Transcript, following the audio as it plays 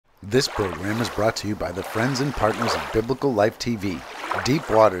This program is brought to you by the friends and partners of Biblical Life TV, deep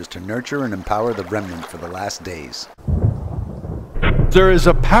waters to nurture and empower the remnant for the last days. There is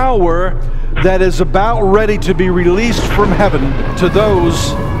a power that is about ready to be released from heaven to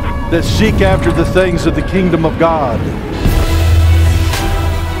those that seek after the things of the kingdom of God.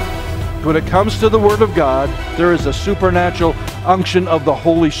 When it comes to the Word of God, there is a supernatural unction of the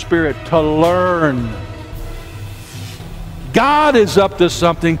Holy Spirit to learn. God is up to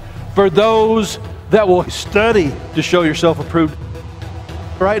something for those that will study to show yourself approved.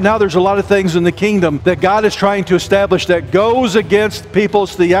 Right now there's a lot of things in the kingdom that God is trying to establish that goes against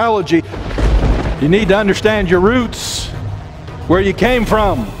people's theology. You need to understand your roots, where you came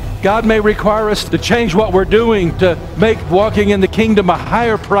from. God may require us to change what we're doing to make walking in the kingdom a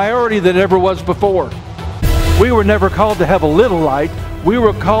higher priority than it ever was before. We were never called to have a little light. We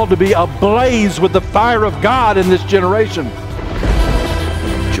were called to be ablaze with the fire of God in this generation.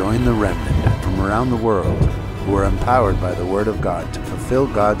 Join the remnant from around the world who are empowered by the Word of God to fulfill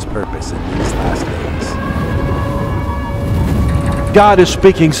God's purpose in these last days. God is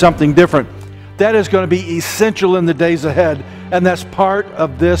speaking something different. That is going to be essential in the days ahead, and that's part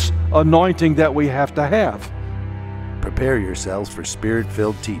of this anointing that we have to have. Prepare yourselves for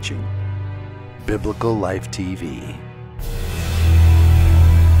Spirit-filled teaching. Biblical Life TV.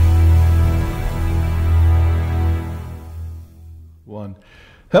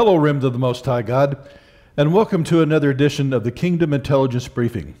 Hello, Remnant of the Most High God, and welcome to another edition of the Kingdom Intelligence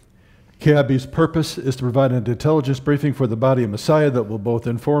Briefing. KIB's purpose is to provide an intelligence briefing for the body of Messiah that will both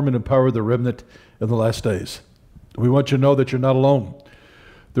inform and empower the remnant in the last days. We want you to know that you're not alone.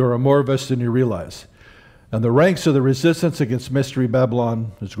 There are more of us than you realize. And the ranks of the resistance against Mystery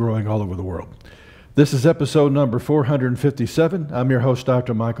Babylon is growing all over the world. This is episode number 457. I'm your host,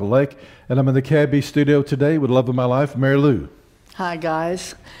 Dr. Michael Lake, and I'm in the KIB studio today with love of my life, Mary Lou. Hi,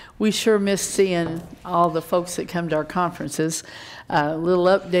 guys. We sure miss seeing all the folks that come to our conferences. A little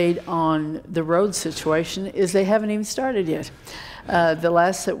update on the road situation is they haven't even started yet. The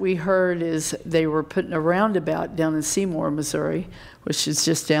last that we heard is they were putting a roundabout down in Seymour, Missouri, which is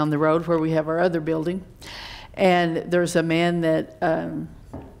just down the road where we have our other building. And there's a man that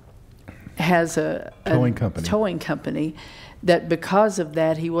has a towing company that because of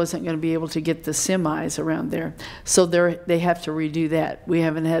that, he wasn't going to be able to get the semis around there. So they have to redo that. We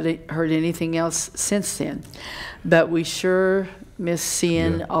haven't heard anything else since then. But we sure miss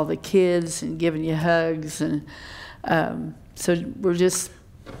seeing all the kids and giving you hugs. And so we're just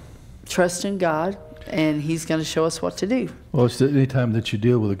trusting God, and He's going to show us what to do. Well, it's any time that you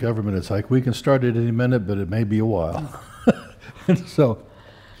deal with the government, it's like we can start at any minute, but it may be a while. So.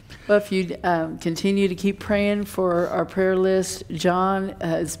 Well, if you continue to keep praying for our prayer list, John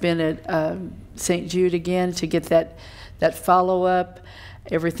has been at St. Jude again to get that follow-up.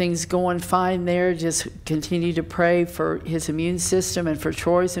 Everything's going fine there. Just continue to pray for his immune system and for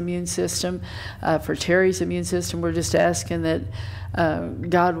Troy's immune system, for Terry's immune system. We're just asking that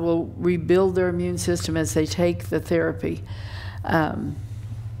God will rebuild their immune system as they take the therapy.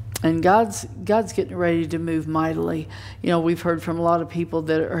 And God's getting ready to move mightily. You know, we've heard from a lot of people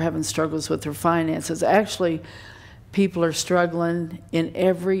that are having struggles with their finances. Actually, people are struggling in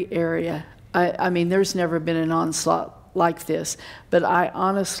every area. I mean, there's never been an onslaught like this. But I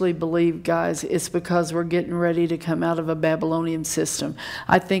honestly believe, guys, it's because we're getting ready to come out of a Babylonian system.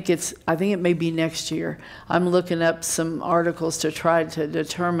 I think it may be next year. I'm looking up some articles to try to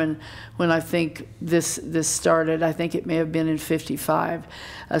determine when I think this started. I think it may have been in 55.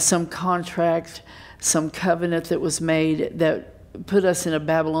 Some contract, some covenant that was made that put us in a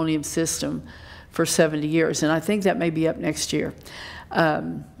Babylonian system for 70 years. And I think that may be up next year.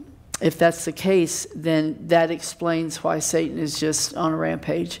 If that's the case, then that explains why Satan is just on a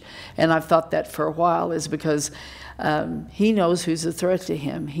rampage. And I've thought that for a while is because he knows who's a threat to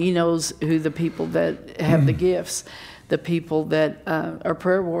him. He knows who the people that have the gifts, the people that are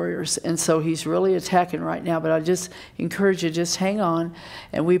prayer warriors. And so he's really attacking right now. But I just encourage you, just hang on.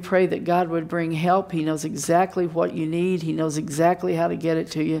 And we pray that God would bring help. He knows exactly what you need. He knows exactly how to get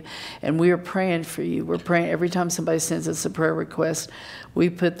it to you. And we are praying for you. We're praying every time somebody sends us a prayer request. We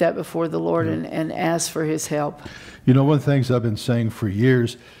put that before the Lord and ask for His help. You know, one of the things I've been saying for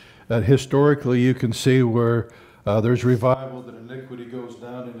years, that historically you can see where there's revival, that iniquity goes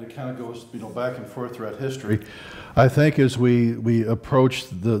down, and it kind of goes, back and forth throughout history. I think as we approach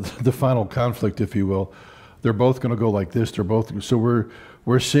the final conflict, if you will, they're both going to go like this. So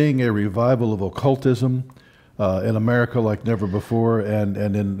we're seeing a revival of occultism in America like never before, and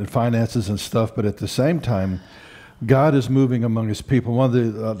in finances and stuff. But at the same time, God is moving among His people.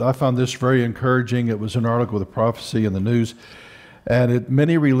 I found this very encouraging. It was an article with a prophecy in the news, And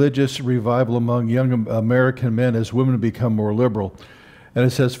many religious revival among young American men as women become more liberal. And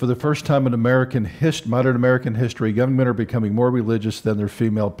it says, for the first time in modern American history, young men are becoming more religious than their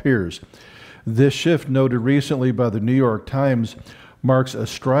female peers. This shift, noted recently by the New York Times, marks a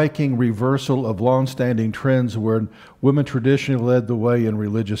striking reversal of long-standing trends where women traditionally led the way in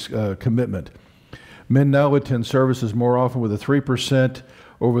religious commitment. Men now attend services more often, with a 3%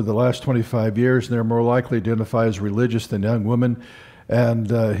 over the last 25 years, and they're more likely to identify as religious than young women.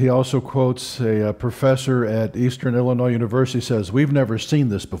 And he also quotes a professor at Eastern Illinois University, says, "We've never seen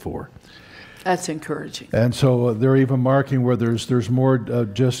this before." That's encouraging. And so they're even marking where there's more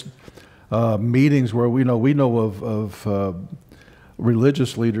just meetings where we know of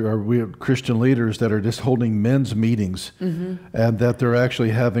religious leaders or Christian leaders that are just holding men's meetings, and that they're actually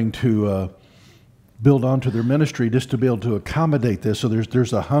having to build onto their ministry just to be able to accommodate this. So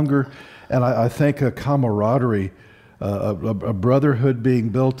there's a hunger, and I think a camaraderie, a brotherhood being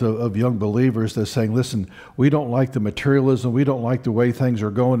built of young believers that's saying, listen, we don't like the materialism, we don't like the way things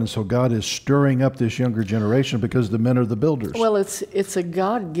are going, and so God is stirring up this younger generation because the men are the builders. Well, it's a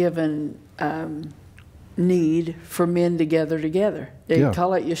God-given need for men to gather together. They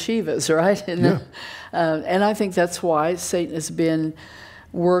call it yeshivas, right? And I think that's why Satan has been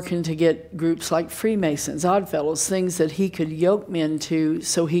working to get groups like Freemasons, Oddfellows, things that he could yoke men to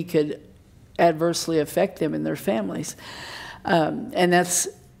so he could adversely affect them and their families. And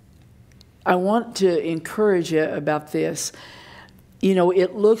I want to encourage you about this. You know,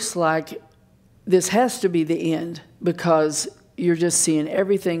 it looks like this has to be the end because you're just seeing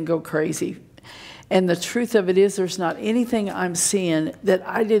everything go crazy. And the truth of it is, there's not anything I'm seeing that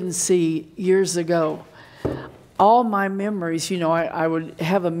I didn't see years ago. All my memories, you know, I would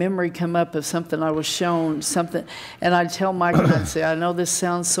have a memory come up of something I was shown, something, and I'd tell Mike, and I'd say, I know this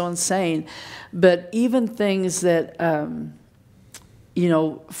sounds so insane, but even things that, you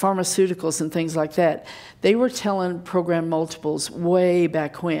know, pharmaceuticals and things like that, they were telling program multiples way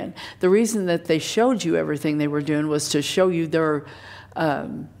back when. The reason that they showed you everything they were doing was to show you their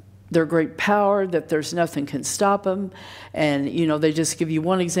great power, that there's nothing can stop them, and, you know, they just give you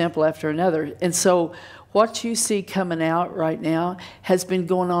one example after another. And so what you see coming out right now has been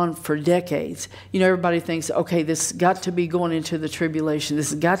going on for decades. You know, everybody thinks, okay, this has got to be going into the tribulation.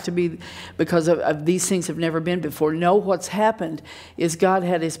 This has got to be because of these things have never been before. No, what's happened is God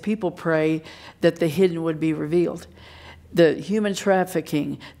had his people pray that the hidden would be revealed. The human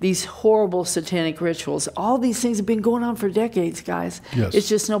trafficking, these horrible satanic rituals, all these things have been going on for decades, guys. Yes. It's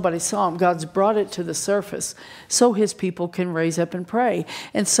just nobody saw them. God's brought it to the surface so his people can raise up and pray.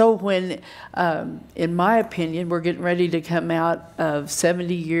 And so when, in my opinion, we're getting ready to come out of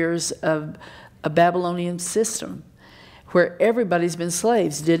 70 years of a Babylonian system where everybody's been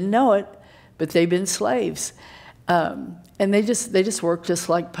slaves. Didn't know it, but they've been slaves. And they just work just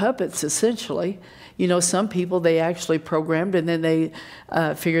like puppets, essentially. You know, some people they actually programmed, and then they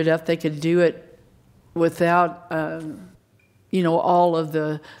figured out they could do it without, you know, all of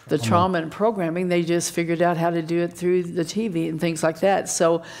the trauma and programming. They just figured out how to do it through the TV and things like that.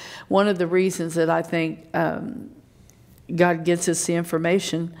 So one of the reasons that I think God gets us the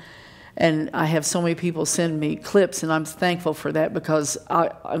information, and I have so many people send me clips, and I'm thankful for that because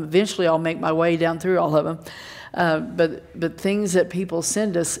eventually I'll make my way down through all of them. But things that people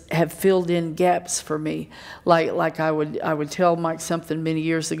send us have filled in gaps for me. Like I would tell Mike something many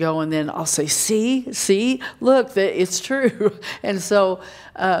years ago, and then I'll say, see, look, it's true. And so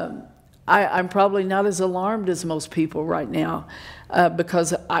I'm probably not as alarmed as most people right now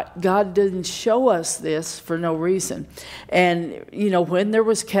because God didn't show us this for no reason. And, you know, when there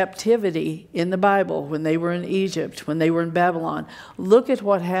was captivity in the Bible, when they were in Egypt, when they were in Babylon, look at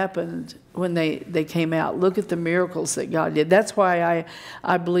what happened when they came out. Look at the miracles that God did. That's why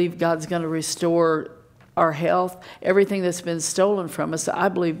I believe God's going to restore our health. Everything that's been stolen from us, I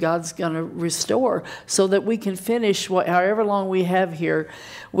believe God's going to restore so that we can finish however long we have here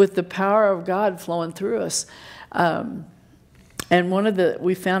with the power of God flowing through us. And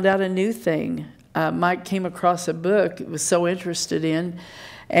we found out a new thing. Mike came across a book he was so interested in,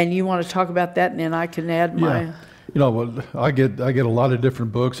 and you want to talk about that, and then I can add my... You know, well, I get a lot of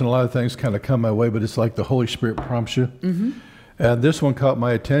different books, and a lot of things kind of come my way, but it's like the Holy Spirit prompts you. Mm-hmm. And this one caught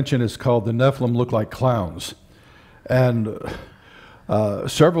my attention. It's called The Nephilim Look Like Clowns. And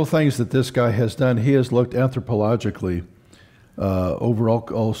several things that this guy has done, he has looked anthropologically over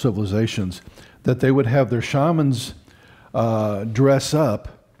all civilizations, that they would have their shamans dress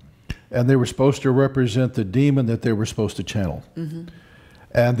up, and they were supposed to represent the demon that they were supposed to channel. Mm-hmm.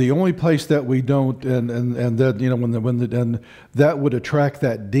 And the only place that we don't, and that, you know, and that would attract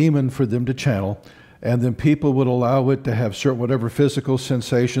that demon for them to channel, and then people would allow it to have certain whatever physical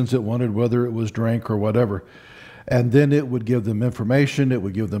sensations it wanted, whether it was drink or whatever. And then it would give them information, it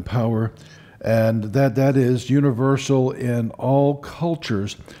would give them power, and that is universal in all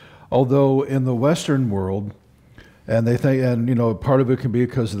cultures. Although in the Western world, and they think, and you know, part of it can be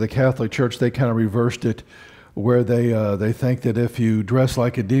because of the Catholic Church, they kind of reversed it, where they think that if you dress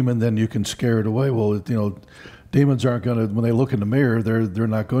like a demon, then you can scare it away. Well, you know, demons aren't going to, when they look in the mirror, they're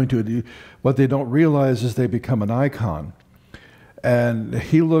not going to. What they don't realize is they become an icon. And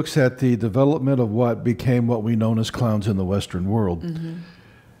he looks at the development of what became what we know as clowns in the Western world. Mm-hmm.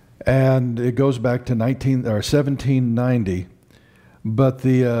 And it goes back to 1790. But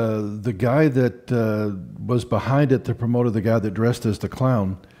the guy that was behind it, the promoter, the guy that dressed as the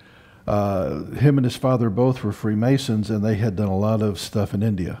clown, him and his father both were Freemasons, and they had done a lot of stuff in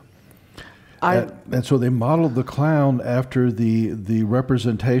India. And so they modeled the clown after the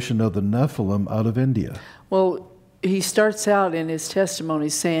representation of the Nephilim out of India. Well, he starts out in his testimony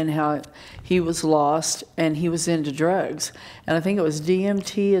saying how he was lost and he was into drugs, and I think it was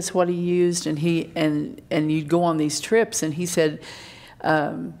DMT is what he used, and you'd go on these trips, and he said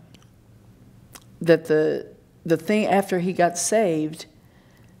that the thing after he got saved,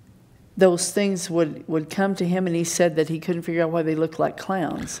 those things would come to him, and he said that he couldn't figure out why they looked like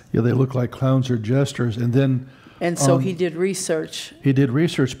clowns. Yeah, they look like clowns or jesters, and so he did research. He did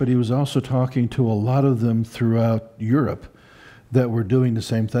research, but he was also talking to a lot of them throughout Europe that were doing the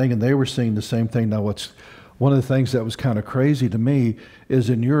same thing, and they were seeing the same thing. Now, one of the things that was kind of crazy to me is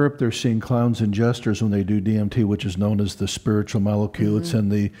in Europe, they're seeing clowns and jesters when they do DMT, which is known as the spiritual molecule. Mm-hmm. It's in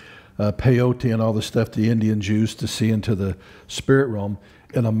the peyote and all the stuff the Indians use to see into the spirit realm.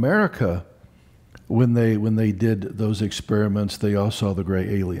 In America, when they did those experiments, they all saw the gray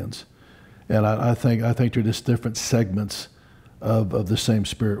aliens. And I think they're just different segments of the same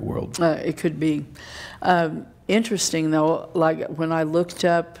spirit world. It could be. Interesting, though, like when I looked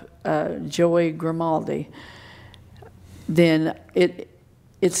up Joey Grimaldi, then it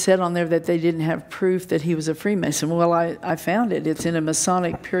said on there that they didn't have proof that he was a Freemason. Well, I found it. It's in a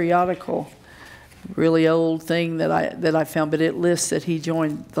Masonic periodical, really old thing that I found, but it lists that he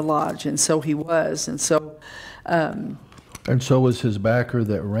joined the lodge, and so he was. And so... and so was his backer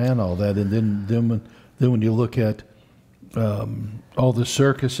that ran all that. And then when you look at all the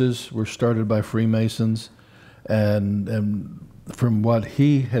circuses were started by Freemasons, and from what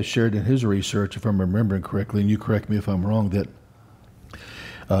he has shared in his research, if I'm remembering correctly, and you correct me if I'm wrong, that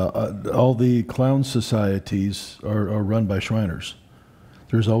all the clown societies are run by Shriners.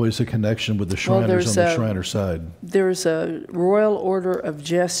 There's always a connection with the Shriners on the Shriner side. There's a Royal Order of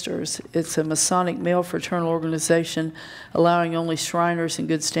Jesters. It's a Masonic male fraternal organization allowing only Shriners in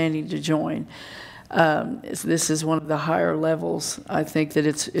good standing to join. This is one of the higher levels. I think that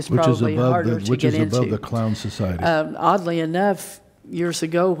it's probably harder to get into. Which is above the Clown Society. Oddly enough, years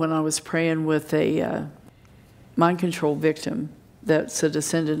ago when I was praying with a mind control victim that's a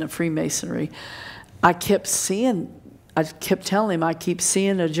descendant of Freemasonry, I kept telling him I keep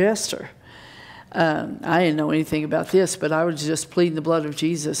seeing a jester. I didn't know anything about this, but I was just pleading the blood of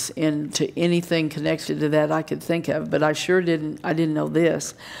Jesus into anything connected to that I could think of. But I didn't know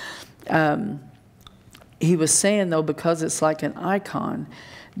this. He was saying, though, because it's like an icon,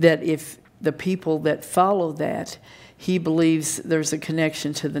 that if the people that follow that, he believes there's a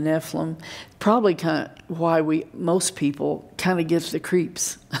connection to the Nephilim. Probably kind of why most people kind of get the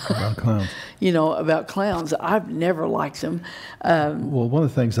creeps. About clowns. About clowns. I've never liked them. Well, one of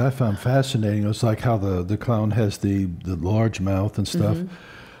the things I found fascinating was like how the clown has the large mouth and stuff.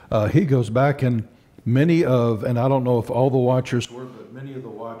 Mm-hmm. He goes back and and I don't know if all the watchers were, but many of the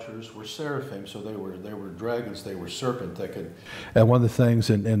watchers were seraphim, so they were dragons, they were serpent. And one of the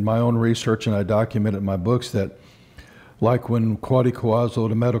things in my own research, and I document it in my books, that like when Quadriquazo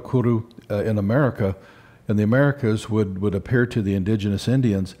de Metacuru in America, in the Americas would appear to the indigenous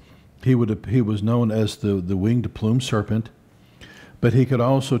Indians, he was known as the winged plume serpent, but he could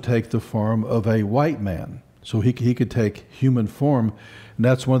also take the form of a white man. So he could take human form, and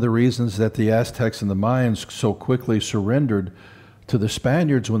that's one of the reasons that the Aztecs and the Mayans so quickly surrendered to the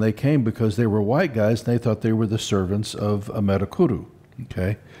Spaniards when they came, because they were white guys and they thought they were the servants of Ametacuru.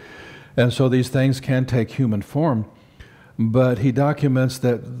 Okay, and so these things can take human form. But he documents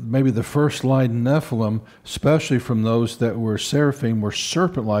that maybe the first line Nephilim, especially from those that were seraphim, were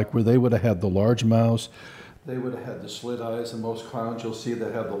serpent-like, where they would have had the large mouths, they would have had the slit eyes, and most clowns you'll see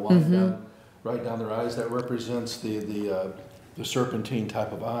that have the line right down their eyes. That represents the serpentine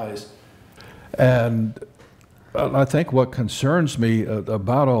type of eyes. And I think what concerns me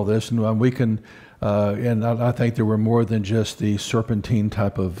about all this, and we can, and I think there were more than just the serpentine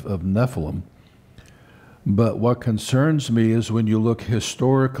type of Nephilim. But what concerns me is when you look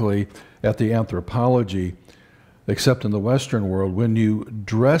historically at the anthropology, except in the Western world, when you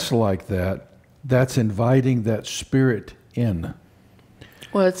dress like that, that's inviting that spirit in.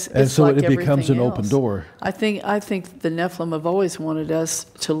 Well, it's so like it becomes an everything open else. door. I think the Nephilim have always wanted us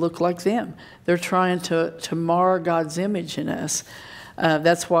to look like them. They're trying to mar God's image in us.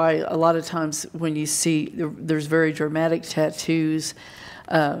 That's why a lot of times when you see there's very dramatic tattoos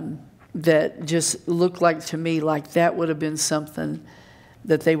that just look like, to me, like that would have been something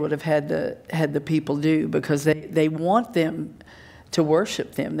that they would have had the people do, because they want them to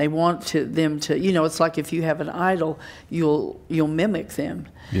worship them. They want them to, it's like if you have an idol, you'll mimic them.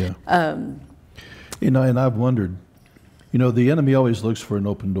 Yeah. And I've wondered, the enemy always looks for an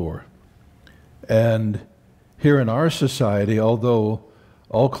open door. And here in our society, although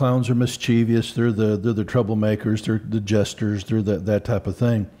all clowns are mischievous, they're the troublemakers, they're the jesters, they're that type of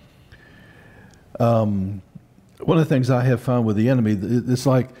thing. One of the things I have found with the enemy, it's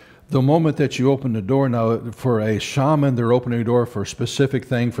like the moment that you open the door, now for a shaman, they're opening a door for a specific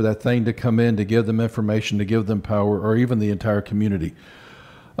thing, for that thing to come in, to give them information, to give them power, or even the entire community.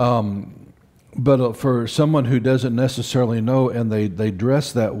 But for someone who doesn't necessarily know, and they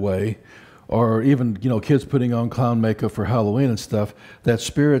dress that way, or even kids putting on clown makeup for Halloween and stuff, that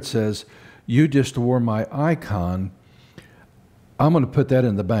spirit says, you just wore my icon, I'm going to put that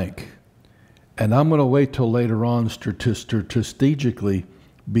in the bank. And I'm going to wait till later on to strategically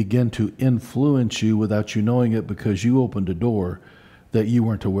begin to influence you without you knowing it, because you opened a door that you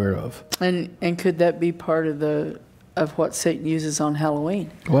weren't aware of. And could that be part of what Satan uses on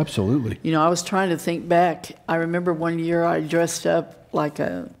Halloween? Oh, absolutely. I was trying to think back. I remember one year I dressed up like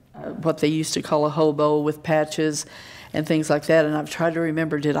what they used to call a hobo, with patches and things like that. And I've tried to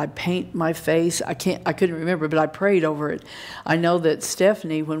remember, did I paint my face? I couldn't remember, but I prayed over it. I know that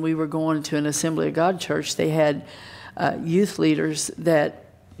Stephanie, when we were going to an Assembly of God church, they had youth leaders that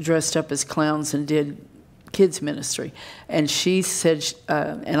dressed up as clowns and did kids ministry. And she said,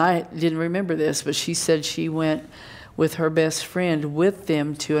 and I didn't remember this, but she said she went with her best friend with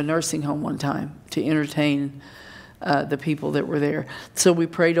them to a nursing home one time to entertain the people that were there. So we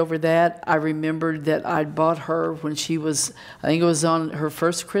prayed over that. I remembered that I'd bought her when she was, I think it was on her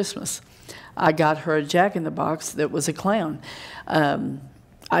first Christmas, I got her a Jack-in-the-Box that was a clown.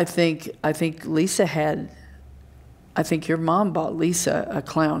 I think Lisa had, I think your mom bought Lisa a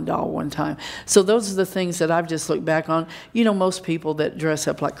clown doll one time. So those are the things that I've just looked back on. Most people that dress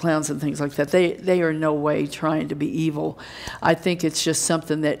up like clowns and things like that, they are in no way trying to be evil. I think it's just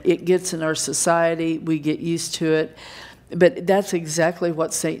something that it gets in our society. We get used to it. But that's exactly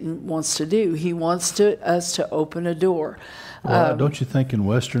what Satan wants to do. He wants us to open a door. Well, don't you think in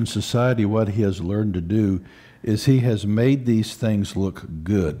Western society what he has learned to do is he has made these things look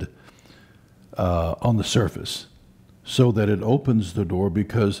good on the surface, so that it opens the door,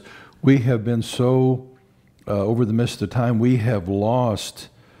 because we have been so, over the midst of time, we have lost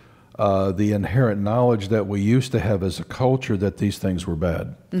the inherent knowledge that we used to have as a culture that these things were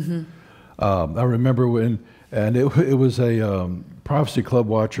bad. Mm-hmm. I remember when, and it was a Prophecy Club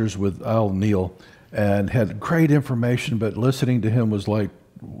Watchers with Al Neal, and had great information, but listening to him was like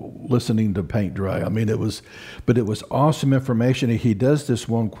listening to paint dry. I mean, it was awesome information. He does this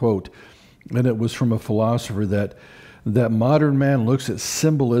one quote, and it was from a philosopher that modern man looks at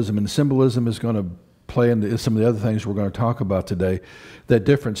symbolism, and symbolism is going to play into some of the other things we're going to talk about today, that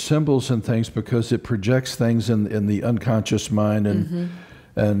different symbols and things, because it projects things in the unconscious mind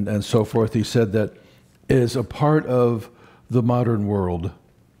and so forth. He said that is a part of the modern world,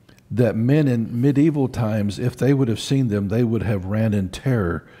 that men in medieval times, if they would have seen them, they would have ran in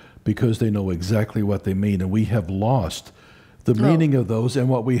terror, because they know exactly what they mean, and we have lost the meaning of those. And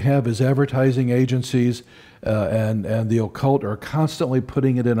what we have is advertising agencies and the occult are constantly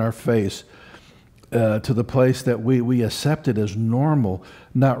putting it in our face, to the place that we accept it as normal,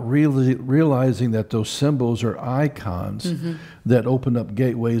 not really realizing that those symbols are icons that open up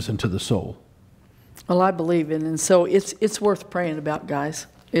gateways into the soul. Well, I believe in it, and so it's worth praying about, guys.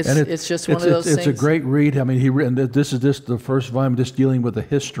 It's just one of those things. It's a great read. I mean, this is just the first volume, just dealing with the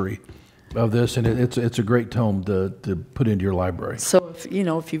history of this, and it's a great tome to put into your library. So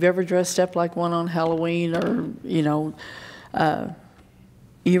if you've ever dressed up like one on Halloween, or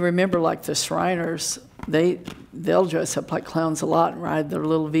you remember like the Shriners, they'll dress up like clowns a lot and ride their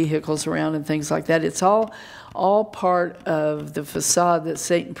little vehicles around and things like that. It's all part of the facade that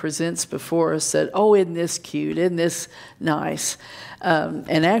Satan presents before us, that, oh, isn't this cute, isn't this nice?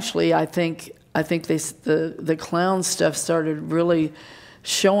 And actually, I think the clown stuff started really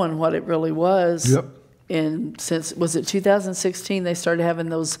showing what it really was. Yep. since, was it 2016, they started having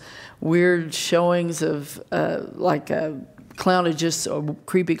those weird showings of like a clown would just, a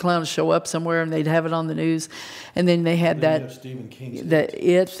creepy clown show up somewhere and they'd have it on the news. And then they had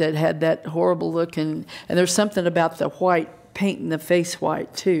that had that horrible look, and there's something about the white, painting the face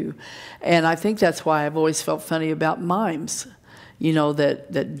white too. And I think that's why I've always felt funny about mimes, you know,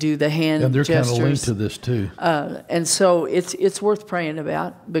 that do the hand and they're gestures. kind of linked to this too. And so it's worth praying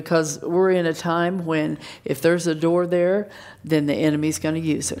about, because we're in a time when if there's a door there, then the enemy's going to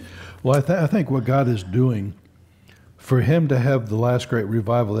use it. Well, I think what God is doing, for him to have the last great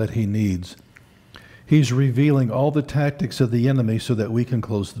revival that he needs, he's revealing all the tactics of the enemy so that we can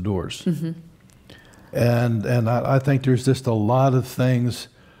close the doors. Mm-hmm. And I think there's just a lot of things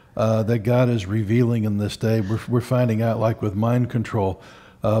that God is revealing in this day. We're finding out, like with mind control,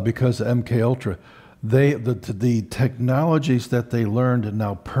 because of MK Ultra, the technologies that they learned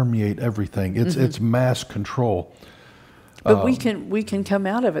now permeate everything. It's mass control. But we can come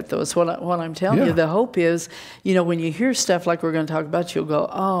out of it, though. Is what I'm telling you. The hope is, you know, when you hear stuff like we're going to talk about, you'll go,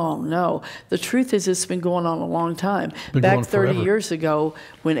 oh, no. The truth is it's been going on a long time. Back 30 years ago,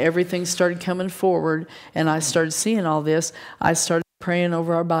 when everything started coming forward and I started seeing all this, I started praying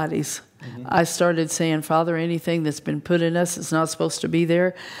over our bodies. Mm-hmm. I started saying, Father, anything that's been put in us that's not supposed to be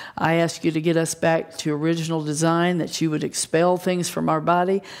there, I ask you to get us back to original design, that you would expel things from our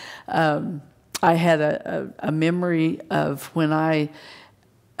body. I had a memory of when I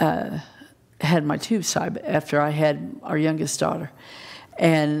had my tubes tied after I had our youngest daughter.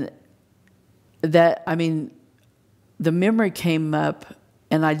 And that, I mean, the memory came up,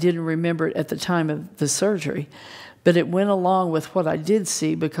 and I didn't remember it at the time of the surgery. But it went along with what I did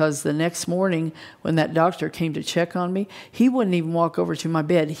see, because the next morning when that doctor came to check on me, he wouldn't even walk over to my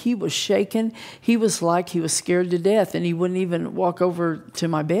bed. He was shaking. He was like he was scared to death, and he wouldn't even walk over to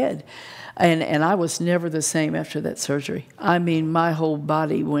my bed. And I was never the same after that surgery. I mean, my whole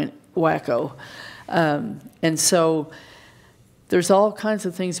body went wacko. And so there's all kinds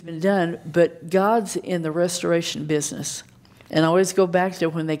of things been done, but God's in the restoration business. And I always go back to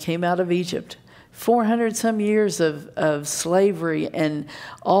when they came out of Egypt. 400 some years of slavery and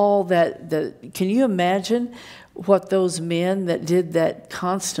all that. Can you imagine what those men that did that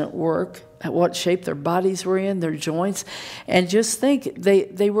constant work, what shape their bodies were in, their joints, and just think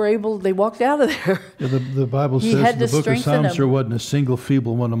they walked out of there. Yeah, the Bible says in the book of Psalms there wasn't a single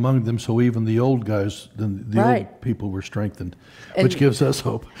feeble one among them, so even the old guys, the old people were strengthened, which gives us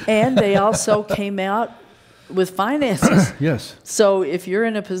hope. And they also came out with finances. Yes. So if you're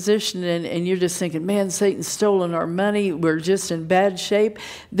in a position and you're just thinking, man, Satan's stolen our money, we're just in bad shape,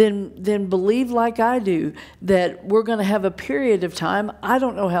 then believe like I do that we're going to have a period of time, I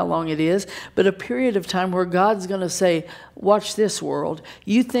don't know how long it is, but a period of time where God's going to say, watch this world.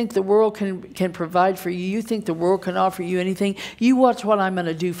 You think the world can provide for you. You think the world can offer you anything. You watch what I'm going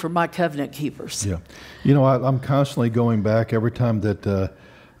to do for my covenant keepers. Yeah. You know, I'm constantly going back every time that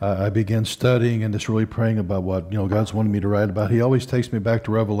I began studying and just really praying about what, you know, God's wanted me to write about. He always takes me back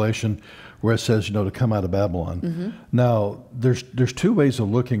to Revelation, where it says, you know, to come out of Babylon. Mm-hmm. Now, there's two ways of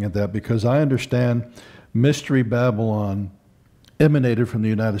looking at that, because I understand Mystery Babylon emanated from the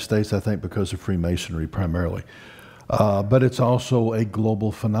United States, I think, because of Freemasonry primarily. But it's also a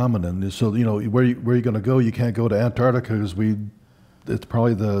global phenomenon. So, you know, where you going to go? You can't go to Antarctica, because it's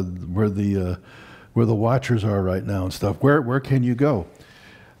probably where the Watchers are right now and stuff. Where can you go?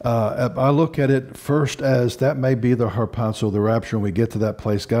 I look at it first as that may be the harpazo, the rapture, and we get to that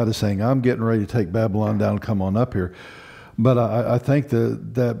place. God is saying, I'm getting ready to take Babylon down, come on up here. But I think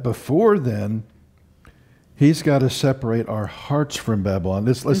that before then, he's got to separate our hearts from Babylon.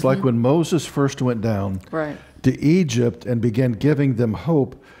 It's like when Moses first went down to Egypt and began giving them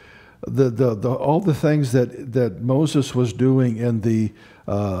hope, all the things that Moses was doing in the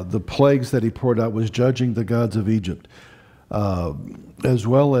plagues that he poured out was judging the gods of Egypt. As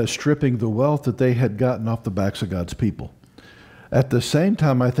well as stripping the wealth that they had gotten off the backs of God's people. At the same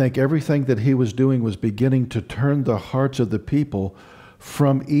time, I think everything that he was doing was beginning to turn the hearts of the people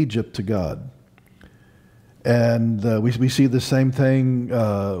from Egypt to God. And we see the same thing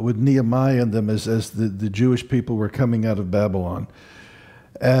with Nehemiah and them as the Jewish people were coming out of Babylon.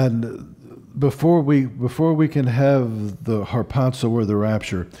 And before we can have the harpazo or the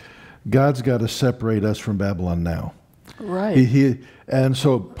rapture, God's got to separate us from Babylon now. Right. And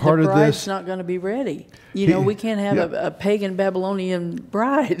so part of this... The bride's not going to be ready. You know, we can't have a pagan Babylonian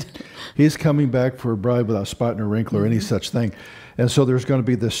bride. He's coming back for a bride without spot nor wrinkle or any such thing. And so there's going to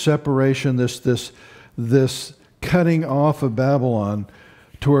be this separation, this cutting off of Babylon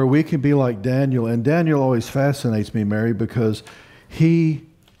to where we can be like Daniel. And Daniel always fascinates me, Mary, because he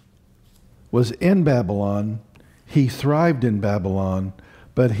was in Babylon. He thrived in Babylon,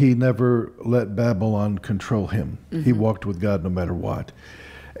 but he never let Babylon control him. He walked with God no matter what.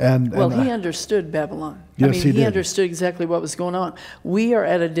 And he understood Babylon. Yes, he did. understood exactly what was going on. We are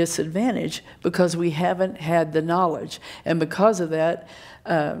at a disadvantage because we haven't had the knowledge. And because of that,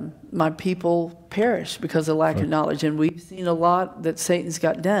 my people perish because of lack of knowledge. And we've seen a lot that Satan's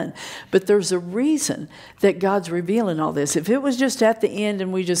got done. But there's a reason that God's revealing all this. If it was just at the end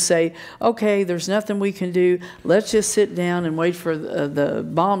and we just say, okay, there's nothing we can do, let's just sit down and wait for the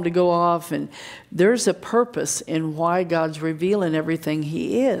bomb to go off. And there's a purpose in why God's revealing everything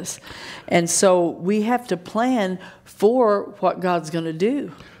he is. And so we have to plan for what God's going to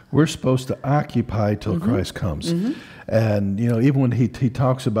do. We're supposed to occupy till Christ comes. And, you know, even when he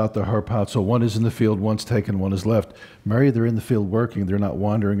talks about the harpazo, one is in the field, one's taken, one is left. Mary, they're in the field working. They're not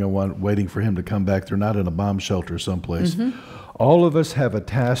wandering and waiting for him to come back. They're not in a bomb shelter someplace. All of us have a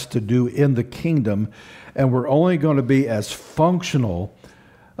task to do in the kingdom, and we're only going to be as functional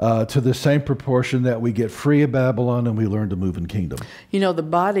to the same proportion that we get free of Babylon and we learn to move in kingdom. You know, the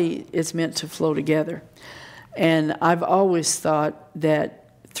body is meant to flow together. And I've always thought that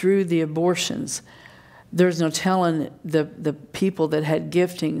through the abortions, there's no telling the people that had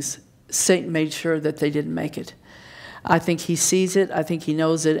giftings, Satan made sure that they didn't make it. I think he sees it, I think he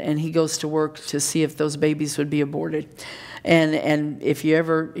knows it, and he goes to work to see if those babies would be aborted. And if you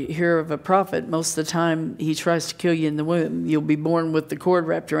ever hear of a prophet, most of the time he tries to kill you in the womb. You'll be born with the cord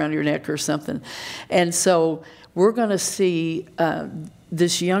wrapped around your neck or something. And so we're going to see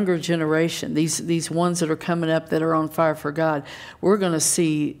this younger generation, these ones that are coming up that are on fire for God, we're going to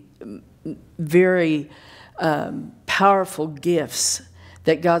see very powerful gifts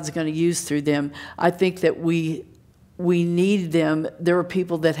that God's going to use through them. I think that we need them. There are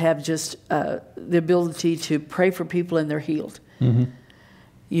people that have just the ability to pray for people and they're healed.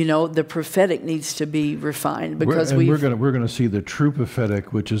 You know, the prophetic needs to be refined because we're going to see the true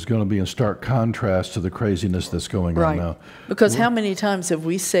prophetic, which is going to be in stark contrast to the craziness that's going on now. Because how many times have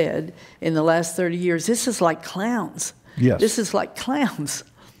we said in the last 30 years, this is like clowns? Yes. This is like clowns.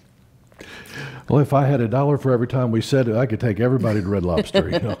 Well, if I had $1 for every time we said it, I could take everybody to Red Lobster,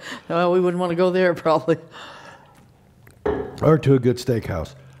 you know. Well, we wouldn't want to go there probably. Or to a good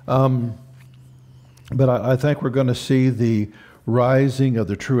steakhouse. But I think we're going to see the rising of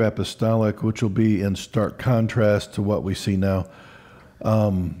the true apostolic, which will be in stark contrast to what we see now.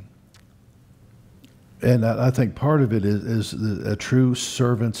 And I think part of it is a true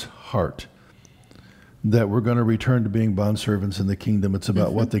servant's heart, that we're going to return to being bondservants in the kingdom. It's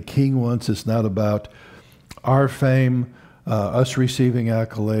about what the king wants. It's not about our fame, us receiving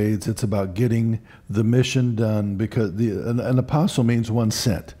accolades. It's about getting the mission done, because an apostle means one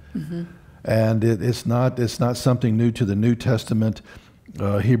sent. And it's not something new to the New Testament.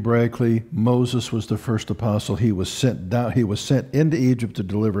 Hebraically, Moses was the first apostle. He was sent down. He was sent into Egypt to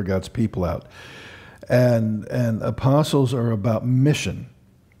deliver God's people out. And apostles are about mission.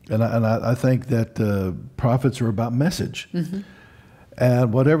 And I think that prophets are about message.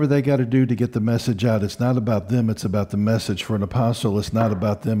 And whatever they got to do to get the message out, it's not about them, it's about the message. For an apostle, it's not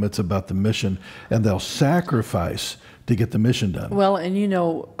about them, it's about the mission. And they'll sacrifice to get the mission done. Well, and you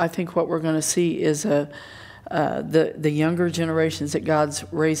know, I think what we're going to see is the younger generations that God's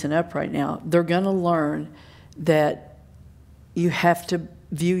raising up right now, they're going to learn that you have to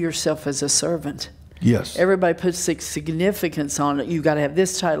view yourself as a servant. Yes. Everybody puts significance on it. You got to have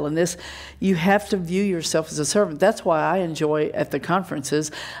this title and this. You have to view yourself as a servant. That's why I enjoy at the conferences.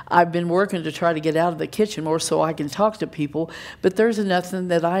 I've been working to try to get out of the kitchen more so I can talk to people. But there's nothing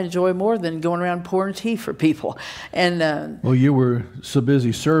that I enjoy more than going around pouring tea for people. And well, you were so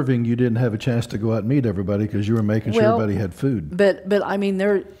busy serving, you didn't have a chance to go out and meet everybody because you were making sure everybody had food. But I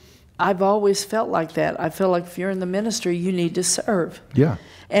mean, I've always felt like that. I feel like if you're in the ministry, you need to serve. Yeah.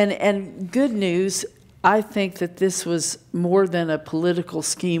 And good news, I think that this was more than a political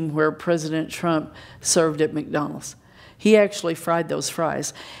scheme where President Trump served at McDonald's. He actually fried those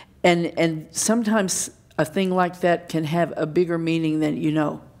fries. And sometimes a thing like that can have a bigger meaning than you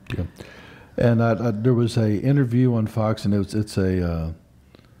know. Yeah. And there was an interview on Fox, and it's a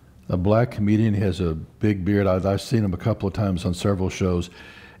black comedian. He has a big beard. I've seen him a couple of times on several shows.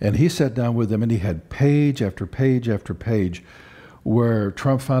 And he sat down with them, and he had page after page after page where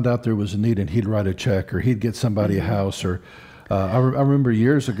Trump found out there was a need and he'd write a check, or he'd get somebody a house. Or I remember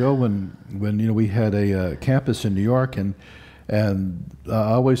years ago when you know, we had a campus in New York, and I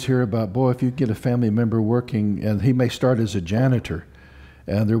always hear about, boy, if you get a family member working, and he may start as a janitor.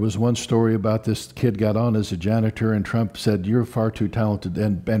 And there was one story about this kid got on as a janitor, and Trump said, you're far too talented,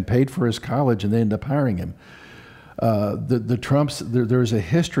 and paid for his college, and they ended up hiring him. The Trumps, there's a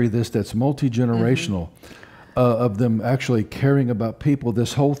history of this that's multi-generational, of them actually caring about people.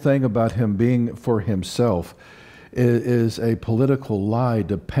 This whole thing about him being for himself is a political lie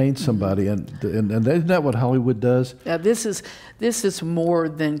to paint somebody, and isn't that what Hollywood does? Yeah, this is more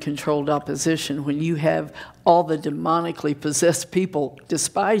than controlled opposition when you have all the demonically possessed people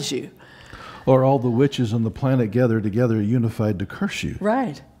despise you. Or all the witches on the planet gather together unified to curse you.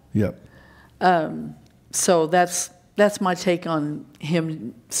 Right. Yep. So that's my take on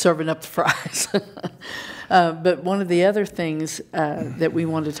him serving up the fries. But one of the other things that we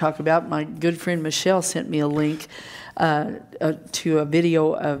wanted to talk about, my good friend Michelle sent me a link to a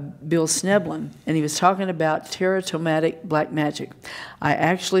video of Bill Sneblin, and he was talking about Teratomatic Black Magic. I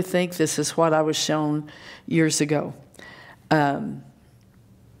actually think this is what I was shown years ago.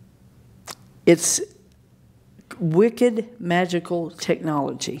 It's wicked magical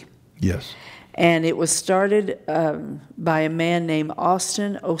technology. Yes. And it was started by a man named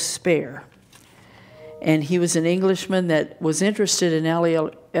Austin O'Spare. And he was an Englishman that was interested in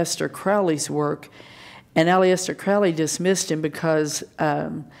Aleister Crowley's work. And Aleister Crowley dismissed him because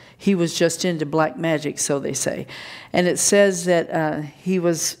he was just into black magic, so they say. And it says that he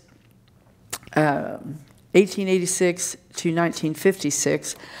was 1886 to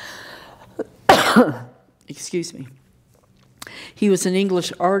 1956. Excuse me. He was an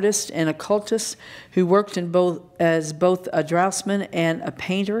English artist and occultist who worked in as both a draftsman and a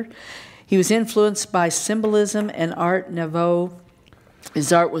painter. He was influenced by symbolism and Art Nouveau.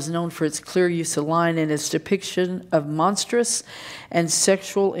 His art was known for its clear use of line and its depiction of monstrous and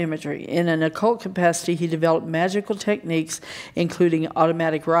sexual imagery. In an occult capacity, he developed magical techniques including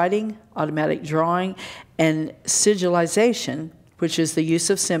automatic writing, automatic drawing, and sigillization, which is the use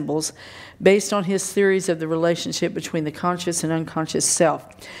of symbols, based on his theories of the relationship between the conscious and unconscious self.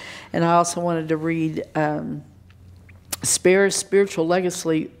 And I also wanted to read Spare's spiritual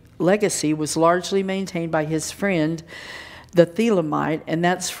legacy was largely maintained by his friend, the Thelemite, and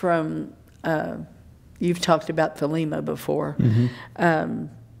that's from, you've talked about Thelema before,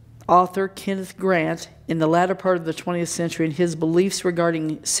 author Kenneth Grant. In the latter part of the 20th century, and his beliefs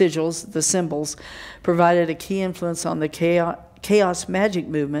regarding sigils, the symbols, provided a key influence on the chaos magic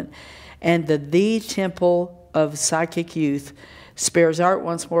movement and the temple of psychic youth. Spare's art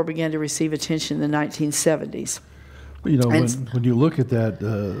once more began to receive attention in the 1970s. You know, when you look at that,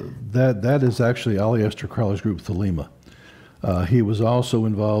 that is actually Aleister Crowley's group, Thelema. He was also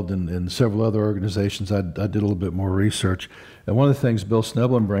involved in several other organizations. I did a little bit more research. And one of the things Bill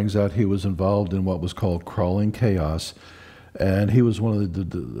Sneblin brings out, he was involved in what was called crawling chaos. And he was one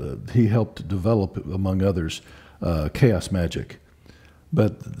of he helped develop, among others, chaos magic.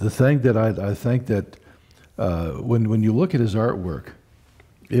 But the thing that I think that when you look at his artwork,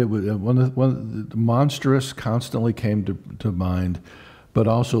 it was the monstrous constantly came to mind, but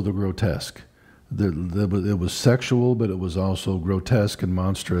also the grotesque. It was sexual, but it was also grotesque and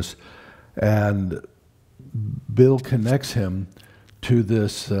monstrous. And Bill connects him to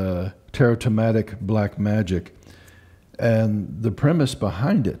this Teratomatic Black Magic and the premise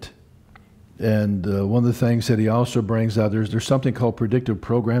behind it. And one of the things that he also brings out, there's something called predictive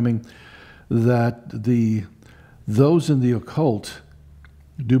programming, that those in the occult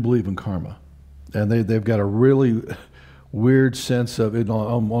do believe in karma. And they've got a really weird sense of it.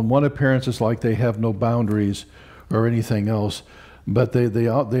 On one appearance, it's like they have no boundaries or anything else, but they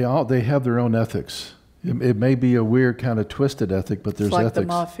have their own ethics. It may be a weird kind of twisted ethic, but there's it's like ethics. The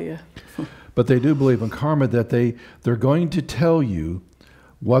mafia. But they do believe in karma, that they're going to tell you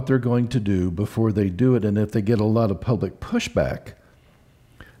what they're going to do before they do it, and if they get a lot of public pushback,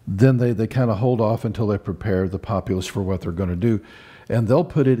 then they kind of hold off until they prepare the populace for what they're going to do. And they'll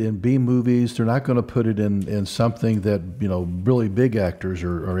put it in B movies. They're not going to put it in something that, you know, really big actors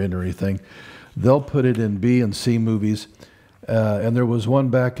are in or anything. They'll put it in B and C movies. And there was one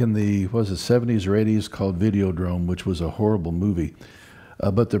back in the, was it 70s or 80s called Videodrome, which was a horrible movie.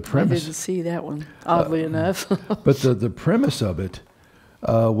 But the premise... I didn't see that one, oddly enough. But the premise of it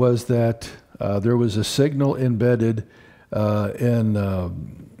was that there was a signal embedded in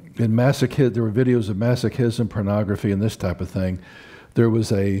masochism. There were videos of masochism, pornography, and this type of thing. There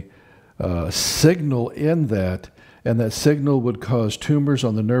was a signal in that, and that signal would cause tumors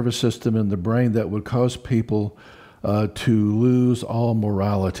on the nervous system in the brain that would cause people to lose all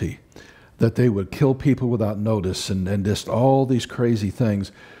morality, that they would kill people without notice, and just all these crazy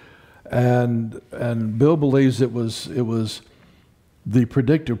things. And Bill believes it was the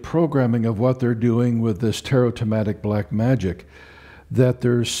predictive programming of what they're doing with this Teratomatic Black Magic, that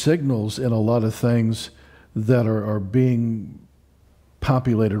there's signals in a lot of things that are being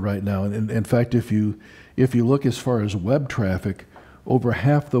populated right now. And in fact, if you look as far as web traffic, over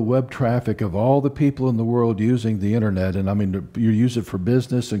half the web traffic of all the people in the world using the internet, and I mean, you use it for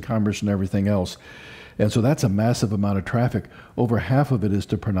business and commerce and everything else. And so that's a massive amount of traffic. Over half of it is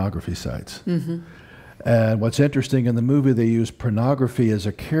to pornography sites. Mm-hmm. And what's interesting, in the movie, they use pornography as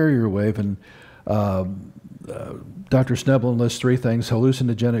a carrier wave. And Dr. Sneblin lists 3 things: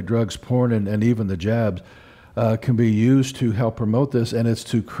 hallucinogenic drugs, porn, and even the jabs can be used to help promote this. And it's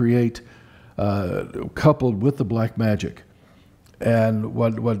to create, coupled with the black magic. And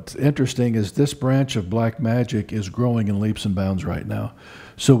what's interesting is this branch of black magic is growing in leaps and bounds right now.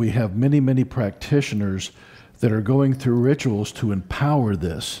 So we have many, many practitioners that are going through rituals to empower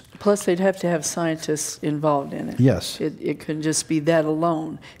this. Plus, they'd have to have scientists involved in it. Yes. It couldn't just be that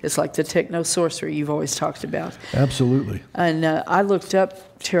alone. It's like the techno-sorcery you've always talked about. Absolutely. And I looked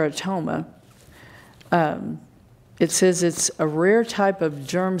up teratoma. It says it's a rare type of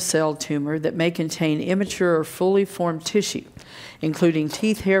germ cell tumor that may contain immature or fully formed tissue, including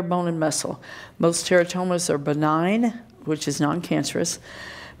teeth, hair, bone, and muscle. Most teratomas are benign, which is non-cancerous,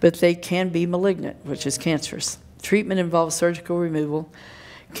 but they can be malignant, which is cancerous. Treatment involves surgical removal.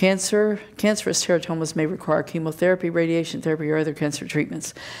 Cancerous teratomas may require chemotherapy, radiation therapy, or other cancer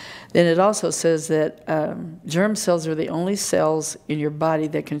treatments. Then it also says that germ cells are the only cells in your body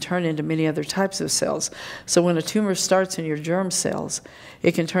that can turn into many other types of cells. So when a tumor starts in your germ cells,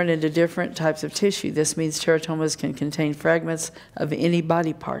 it can turn into different types of tissue. This means teratomas can contain fragments of any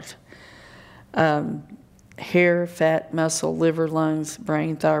body part. Hair, fat, muscle, liver, lungs,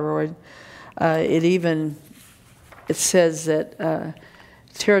 brain, thyroid. It says that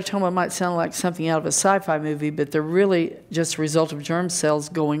teratoma might sound like something out of a sci-fi movie, but they're really just a result of germ cells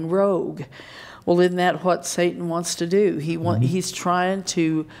going rogue. Well, isn't that what Satan wants to do? He's trying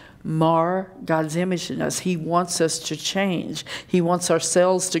to mar God's image in us. He wants us to change. He wants our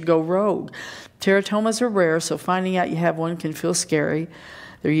cells to go rogue. Teratomas are rare, so finding out you have one can feel scary.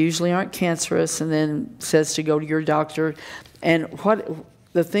 They usually aren't cancerous, and then says to go to your doctor. And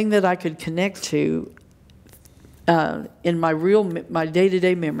the thing that I could connect to in my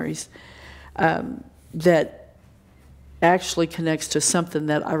day-to-day memories that actually connects to something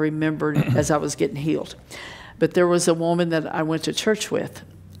that I remembered as I was getting healed. But there was a woman that I went to church with,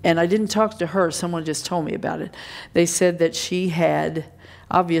 and I didn't talk to her. Someone just told me about it. They said that she had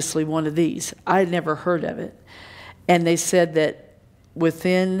obviously one of these. I had never heard of it. And they said that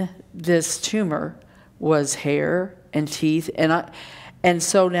within this tumor was hair and teeth, and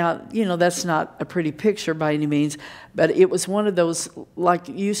so now, that's not a pretty picture by any means, but it was one of those, like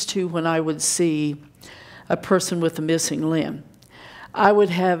used to when I would see a person with a missing limb. I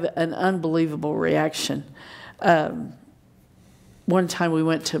would have an unbelievable reaction. One time we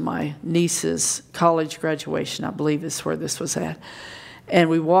went to my niece's college graduation, I believe is where this was at. And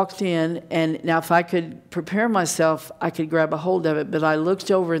we walked in, and now if I could prepare myself, I could grab a hold of it, but I looked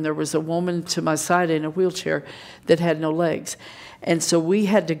over and there was a woman to my side in a wheelchair that had no legs. And so we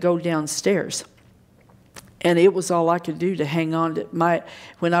had to go downstairs. And it was all I could do to hang on to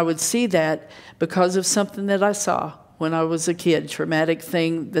when I would see that, because of something that I saw when I was a kid, traumatic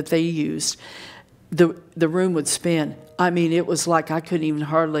thing that they used, the room would spin. I mean, it was like I couldn't even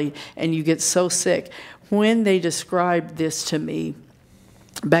hardly, and you get so sick. When they described this to me,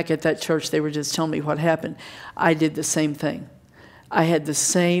 back at that church, they were just telling me what happened. I did the same thing. I had the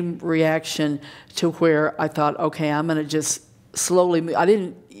same reaction to where I thought, okay, I'm going to just slowly move. I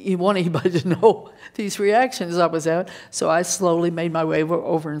didn't want anybody to know these reactions I was at, so I slowly made my way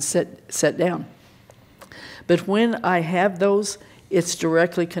over and sat down. But when I have those, it's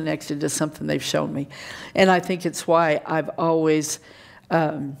directly connected to something they've shown me. And I think it's why I've always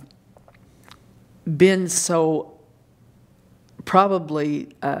been so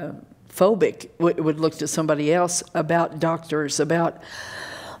probably phobic, would look to somebody else about doctors, about,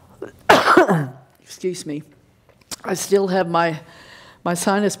 excuse me, I still have my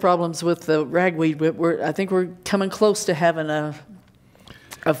sinus problems with the ragweed, but I think we're coming close to having a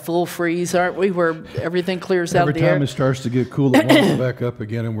full freeze, aren't we, where everything clears out of the air? Every time it starts to get cool, it warms back up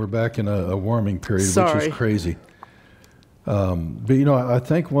again, and we're back in a warming period, which is crazy. But, I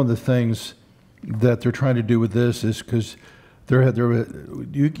think one of the things that they're trying to do with this is because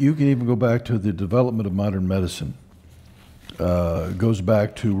you can even go back to the development of modern medicine. It goes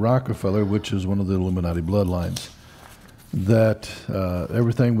back to Rockefeller, which is one of the Illuminati bloodlines. That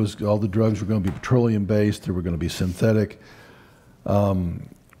everything all the drugs were going to be petroleum-based, they were going to be synthetic. And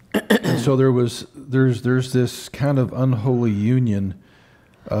so there's this kind of unholy union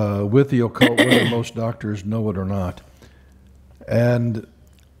with the occult, whether most doctors know it or not. And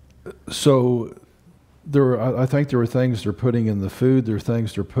so I think there are things they're putting in the food. There are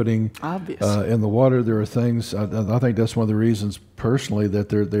things they're putting in the water. There are things. I think that's one of the reasons, personally, that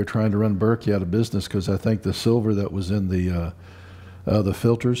they're trying to run Berkey out of business, because I think the silver that was in the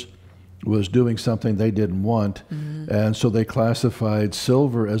filters was doing something they didn't want, and so they classified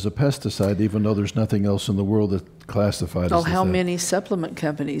silver as a pesticide, even though there's nothing else in the world that classified as how many supplement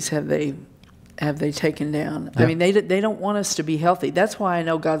companies have they taken down? Yeah. I mean, they don't want us to be healthy. That's why I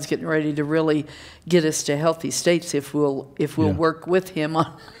know God's getting ready to really get us to healthy states if we'll work with Him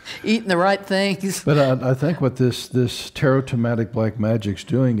on eating the right things. But I think what this Teratomatic Black Magic's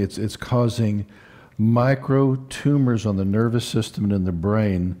doing, it's causing micro tumors on the nervous system and in the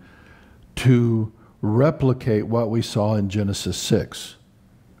brain to replicate what we saw in Genesis 6,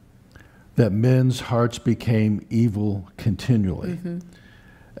 that men's hearts became evil continually.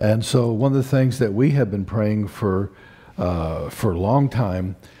 And so one of the things that we have been praying for a long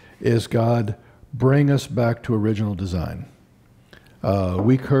time is, God, bring us back to original design.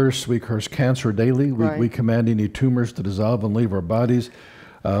 We curse cancer daily. We command any tumors to dissolve and leave our bodies.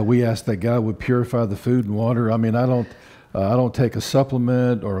 We ask that God would purify the food and water. I mean, I don't take a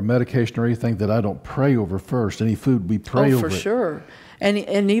supplement or a medication or anything that I don't pray over first. Any food, we pray over it. Oh, for sure.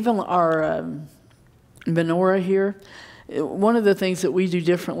 And even our menorah here, one of the things that we do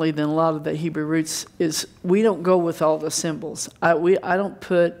differently than a lot of the Hebrew roots is we don't go with all the symbols. I don't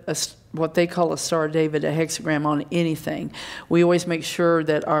put what they call a Star of David, a hexagram, on anything. We always make sure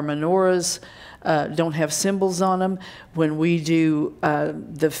that our menorahs don't have symbols on them. When we do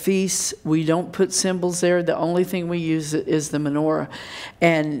the feasts, we don't put symbols there. The only thing we use is the menorah.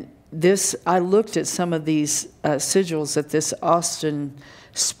 And I looked at some of these sigils that this Austin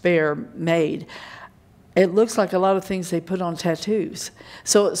Spare made. It looks like a lot of things they put on tattoos.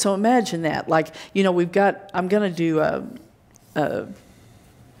 So imagine that. Like, I'm going to do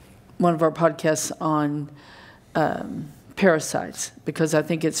one of our podcasts on parasites, because I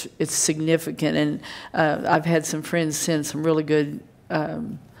think it's significant. And I've had some friends send some really good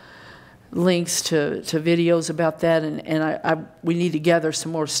links to videos about that, and we need to gather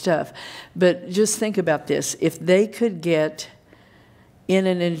some more stuff. But just think about this. If they could get in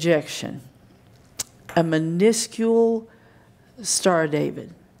an injection a minuscule Star of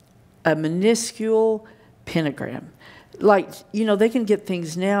David, a minuscule pentagram, like, they can get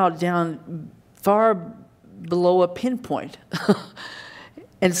things now down far below a pinpoint.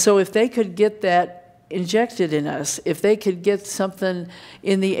 And so if they could get that injected in us, if they could get something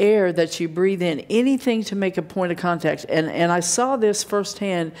in the air that you breathe in, anything to make a point of contact. And I saw this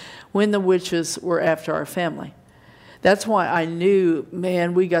firsthand when the witches were after our family. That's why I knew,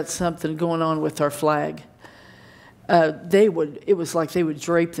 man, we got something going on with our flag. It was like they would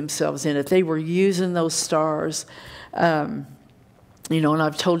drape themselves in it. They were using those stars. And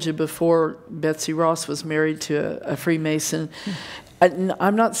I've told you before, Betsy Ross was married to a Freemason.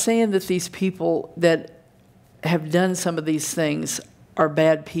 I'm not saying that these people that have done some of these things are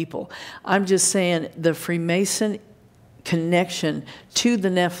bad people. I'm just saying the Freemason connection to the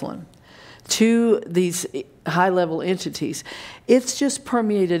Nephilim, to these high-level entities, it's just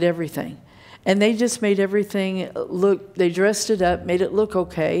permeated everything. And they just made everything look, they dressed it up, made it look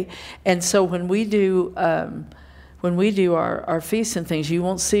okay. And so when we do our feasts and things, you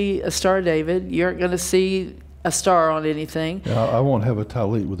won't see a Star of David. You aren't going to see a star on anything. Yeah, I won't have a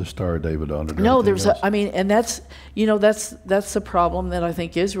talit with a Star of David on it. No, and that's the problem that I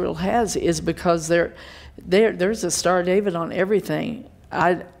think Israel has, is because there's a Star of David on everything.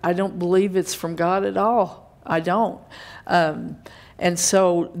 I don't believe it's from God at all. I don't. And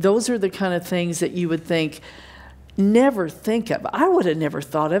so those are the kind of things that you would never think of. I would have never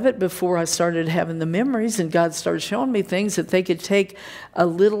thought of it before I started having the memories, and God started showing me things that they could take a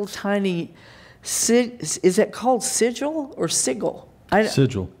little tiny, is that called sigil or sigil?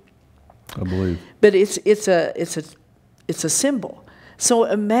 Sigil, I believe. But it's a symbol. So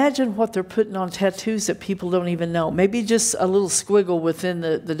imagine what they're putting on tattoos that people don't even know. Maybe just a little squiggle within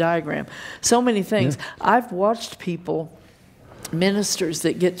the diagram. So many things. Yeah. I've watched people, ministers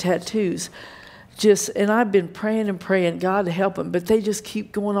that get tattoos, and I've been praying and praying, God to help them, but they just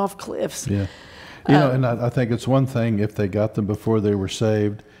keep going off cliffs. Yeah. And I think it's one thing if they got them before they were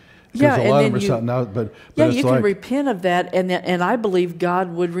saved. Because a lot of them are something out, but you can repent of that, and I believe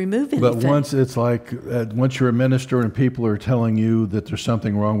God would remove anything. But once you're a minister and people are telling you that there's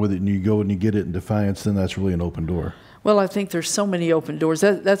something wrong with it, and you go and you get it in defiance, then that's really an open door. Well, I think there's so many open doors.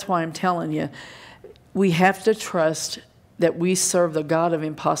 That's why I'm telling you, we have to trust that we serve the God of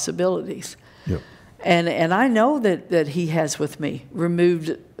impossibilities. Yep. And I know that He has with me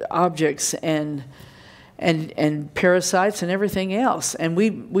removed objects, and and parasites and everything else. And we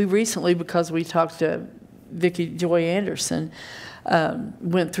recently, because we talked to Vicki Joy Anderson,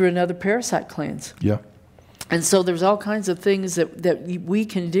 went through another parasite cleanse. Yeah. And so there's all kinds of things that we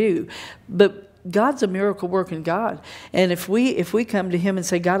can do. But God's a miracle working God. And if we come to him and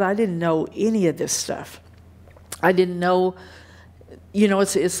say, God, I didn't know any of this stuff. I didn't know,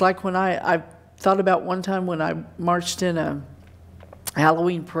 it's like when I thought about one time when I marched in a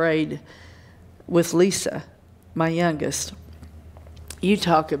Halloween parade with Lisa, my youngest. You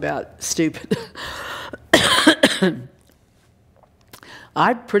talk about stupid.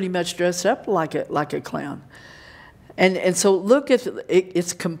 I pretty much dressed up like a clown. And so look at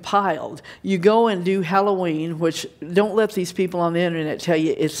it's compiled. You go and do Halloween, which don't let these people on the internet tell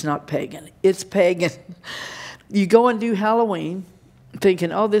you it's not pagan. It's pagan. You go and do Halloween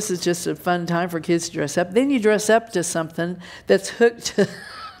thinking, oh, this is just a fun time for kids to dress up. Then you dress up to something that's hooked to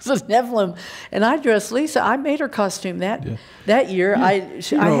the Nephilim. And I dressed Lisa. I made her costume that year. Yeah.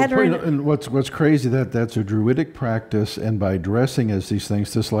 I had her in. And what's crazy, that's a druidic practice, and by dressing as these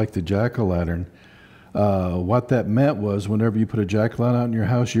things, just like the jack-o'-lantern, what that meant was whenever you put a jack-o'-lantern out in your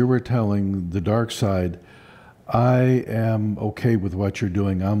house, you were telling the dark side, I am okay with what you're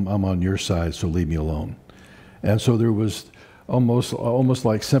doing. I'm on your side, so leave me alone. And so there was almost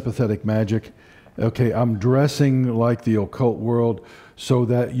like sympathetic magic. Okay, I'm dressing like the occult world so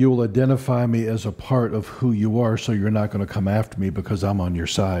that you'll identify me as a part of who you are, so you're not going to come after me because I'm on your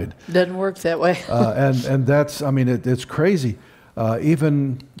side. Doesn't work that way. And that's, it's crazy.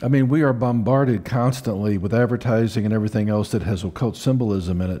 We are bombarded constantly with advertising and everything else that has occult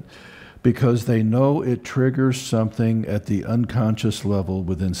symbolism in it, because they know it triggers something at the unconscious level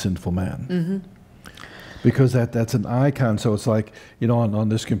within sinful man. Mm-hmm. Because that's an icon. So it's like, on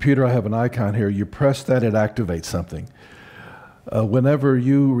this computer, I have an icon here. You press that, it activates something. Whenever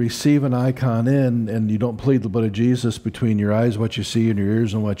you receive an icon in and you don't plead the blood of Jesus between your eyes, what you see, and your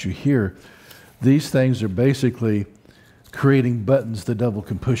ears and what you hear, these things are basically creating buttons the devil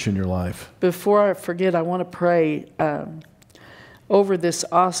can push in your life. Before I forget, I want to pray over this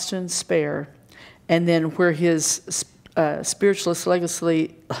Austin Spare, and then where his spiritualist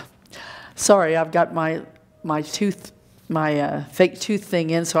legacy. Sorry, I've got my fake tooth thing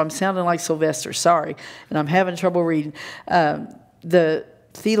in, so I'm sounding like Sylvester. Sorry, and I'm having trouble reading. The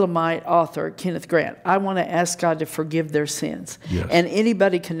Thelamite author, Kenneth Grant, I want to ask God to forgive their sins. Yes. And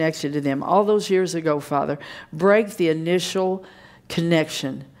anybody connected to them. All those years ago, Father, break the initial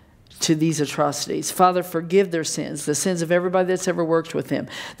connection to these atrocities. Father, forgive their sins, the sins of everybody that's ever worked with them,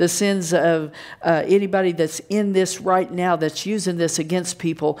 the sins of anybody that's in this right now that's using this against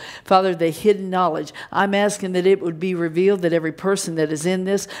people. Father, the hidden knowledge. I'm asking that it would be revealed, that every person that is in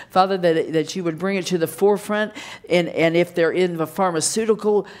this, Father, that you would bring it to the forefront, and if they're in the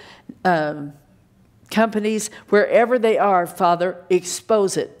pharmaceutical companies, wherever they are, Father,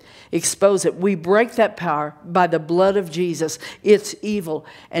 expose it. Expose it. We break that power by the blood of Jesus. It's evil,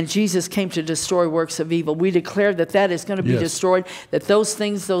 and Jesus came to destroy works of evil. We declare that is going to be destroyed, that those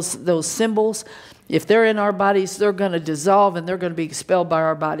things, those symbols, if they're in our bodies, they're going to dissolve and they're going to be expelled by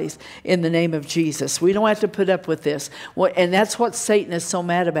our bodies in the name of Jesus. We don't have to put up with this. And that's what Satan is so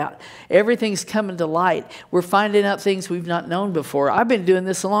mad about. Everything's coming to light. We're finding out things we've not known before. I've been doing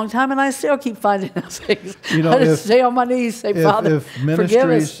this a long time, and I still keep finding out things. I just stay on my knees, say, Father, forgive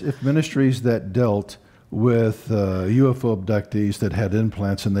us. If ministries that dealt with UFO abductees that had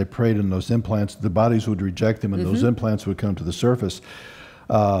implants, and they prayed in those implants, the bodies would reject them, and those implants would come to the surface.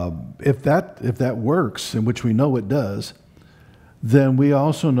 If that works, in which we know it does, then we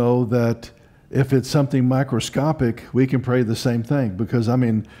also know that if it's something microscopic, we can pray the same thing. Because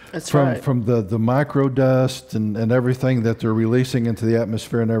from the micro dust and everything that they're releasing into the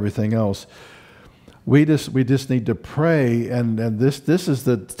atmosphere and everything else, we just need to pray. And this is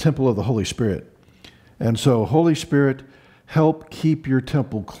the temple of the Holy Spirit, and so Holy Spirit, help keep your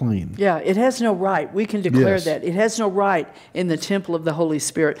temple clean. Yeah, it has no right. We can declare that. It has no right in the temple of the Holy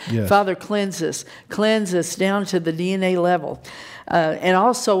Spirit. Yes. Father, cleanse us down to the DNA level. And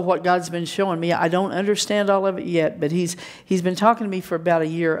also what God's been showing me, I don't understand all of it yet, but he's been talking to me for about a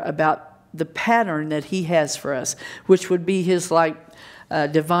year about the pattern that he has for us, which would be his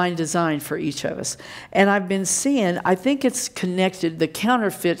divine design for each of us. And I've been seeing, I think it's connected, the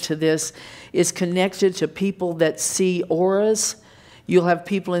counterfeit to this is connected to people that see auras. You'll have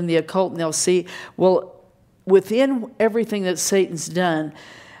people in the occult and they'll see, well, within everything that Satan's done,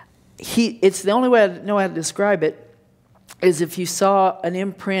 it's the only way I know how to describe it is if you saw an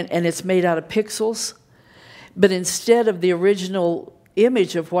imprint and it's made out of pixels, but instead of the original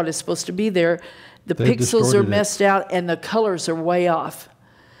image of what is supposed to be there, the pixels are messed out and the colors are way off.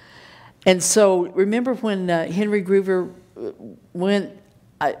 And so remember when Henry Groover went,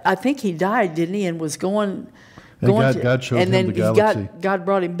 I think he died, didn't he, and was going God showed him the galaxy. God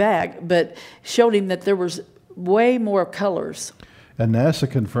brought him back, but showed him that there was way more colors. And NASA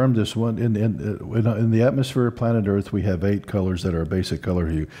confirmed this one. In the atmosphere of planet Earth, we have 8 colors that are a basic color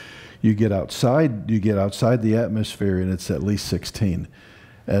hue. You get outside the atmosphere, and it's at least 16.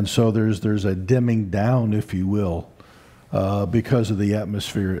 And so there's a dimming down, if you will, because of the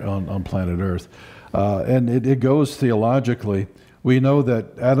atmosphere on planet Earth. And it goes theologically. We know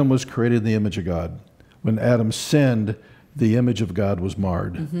that Adam was created in the image of God. When Adam sinned, the image of God was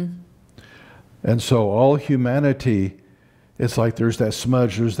marred. Mm-hmm. And so all humanity, it's like there's that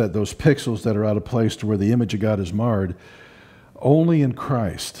smudge, there's those pixels that are out of place to where the image of God is marred. Only in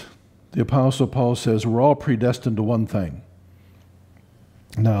Christ, the Apostle Paul says, we're all predestined to one thing.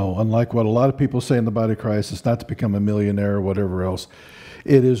 Now, unlike what a lot of people say in the body of Christ, it's not to become a millionaire or whatever else.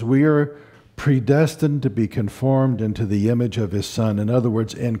 It is we are predestined to be conformed into the image of His Son. In other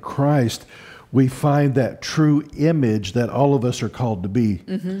words, in Christ, we find that true image that all of us are called to be.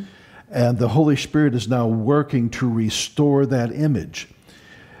 Mm-hmm. And the Holy Spirit is now working to restore that image.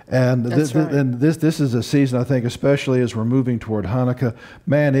 And this is a season, I think, especially as we're moving toward Hanukkah.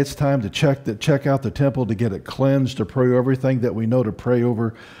 Man, it's time to check out the temple, to get it cleansed, to pray over everything that we know to pray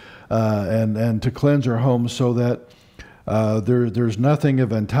over, and to cleanse our homes so that there's nothing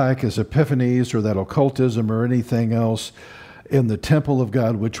of Antiochus Epiphanes or that occultism or anything else in the temple of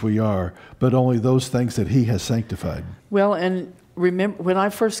God, which we are, but only those things that He has sanctified. Well, and remember when I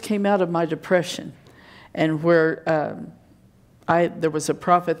first came out of my depression, and where there was a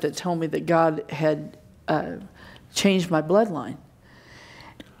prophet that told me that God had changed my bloodline.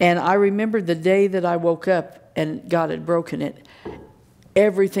 And I remember the day that I woke up and God had broken it.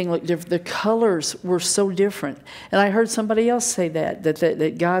 Everything looked different. The colors were so different. And I heard somebody else say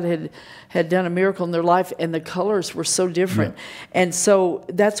that God had done a miracle in their life, and the colors were so different. Yeah. And so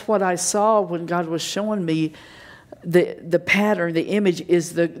that's what I saw when God was showing me the pattern, the image,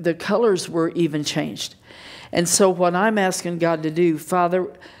 is the colors were even changed. And so what I'm asking God to do,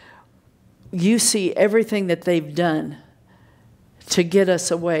 Father, you see everything that they've done to get us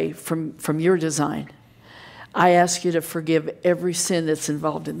away from your design. I ask you to forgive every sin that's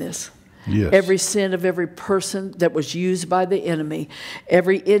involved in this. Yes. Every sin of every person that was used by the enemy,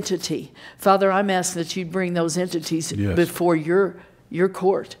 every entity. Father, I'm asking that you bring those entities before your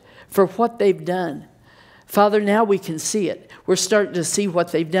court for what they've done. Father, now we can see it. We're starting to see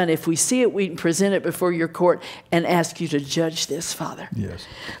what they've done. If we see it, we can present it before your court and ask you to judge this, Father. Yes.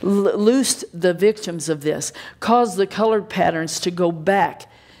 Loose the victims of this. Cause the colored patterns to go back.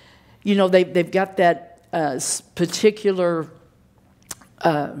 You know, they've got that particular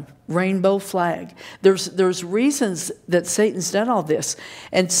rainbow flag. There's reasons that Satan's done all this.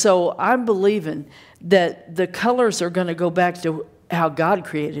 And so I'm believing that the colors are going to go back to how God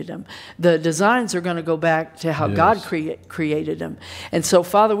created them. The designs are going to go back to how God created them. And so,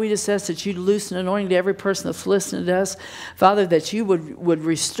 Father, we just ask that you loosen anointing to every person that's listening to us. Father, that you would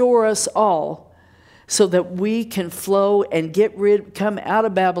restore us all so that we can flow and come out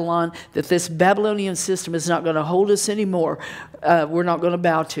of Babylon, that this Babylonian system is not going to hold us anymore. We're not going to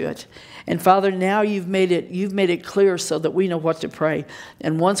bow to it. And Father, now you've made it clear so that we know what to pray.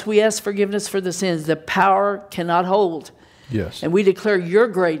 And once we ask forgiveness for the sins, the power cannot hold. Yes. And we declare your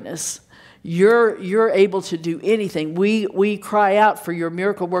greatness. You're able to do anything. We cry out for your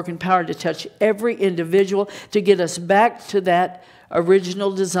miracle working power to touch every individual, to get us back to that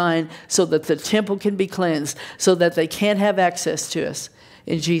original design so that the temple can be cleansed, so that they can't have access to us.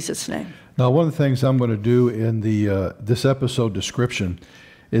 In Jesus' name. Now, one of the things I'm going to do in this episode description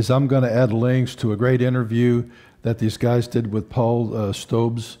is I'm going to add links to a great interview that these guys did with Paul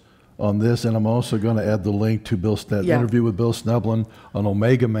Stobes on this, and I'm also going to add the link to that interview with Bill Snublin on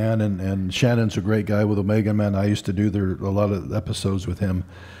Omega Man, and Shannon's a great guy with Omega Man. I used to do a lot of episodes with him,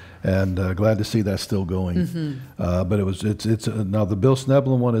 and glad to see that's still going. Mm-hmm. But it's now the Bill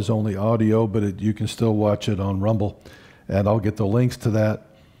Snublin one is only audio, but you can still watch it on Rumble, and I'll get the links to that.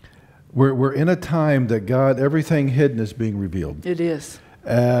 We're in a time that everything hidden is being revealed. It is,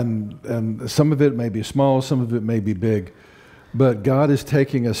 and some of it may be small, some of it may be big. But God is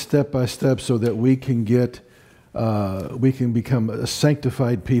taking us step by step so that we can become a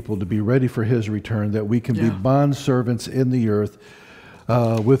sanctified people to be ready for His return, that we can be bond servants in the earth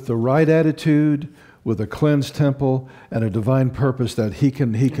with the right attitude, with a cleansed temple, and a divine purpose that He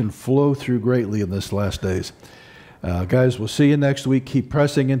can flow through greatly in this last days. Guys, we'll see you next week. Keep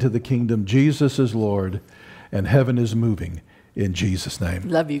pressing into the kingdom. Jesus is Lord, and heaven is moving in Jesus' name.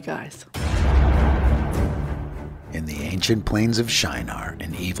 Love you guys. In the ancient plains of Shinar,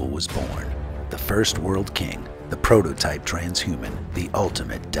 an evil was born. The first world king, the prototype transhuman, the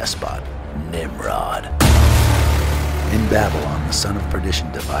ultimate despot, Nimrod. In Babylon, the Son of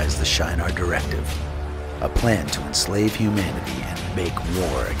Perdition devised the Shinar Directive, a plan to enslave humanity and make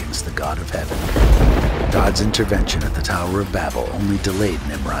war against the God of Heaven. God's intervention at the Tower of Babel only delayed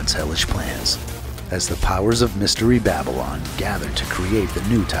Nimrod's hellish plans. As the powers of Mystery Babylon gathered to create the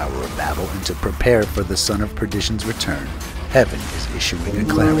new Tower of Babel and to prepare for the Son of Perdition's return, Heaven is issuing a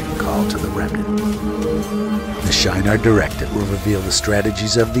clarion call to the Remnant. The Shinar Directive will reveal the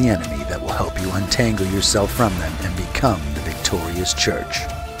strategies of the enemy that will help you untangle yourself from them and become the victorious church.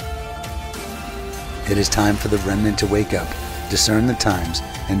 It is time for the Remnant to wake up, discern the times,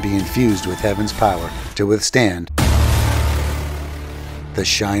 and be infused with Heaven's power to withstand the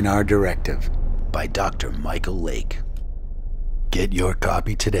Shinar Directive by Dr. Michael Lake. Get your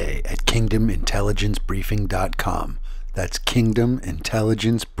copy today at kingdomintelligencebriefing.com. That's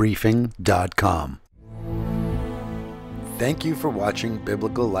kingdomintelligencebriefing.com. Thank you for watching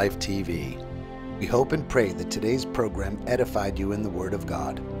Biblical Life TV. We hope and pray that today's program edified you in the Word of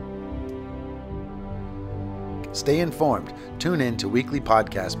God. Stay informed. Tune in to weekly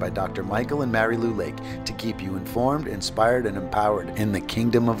podcasts by Dr. Michael and Mary Lou Lake to keep you informed, inspired, and empowered in the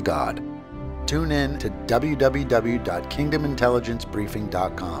kingdom of God. Tune in to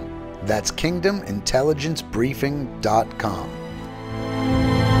www.kingdomintelligencebriefing.com. That's kingdomintelligencebriefing.com.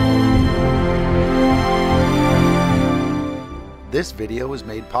 This video was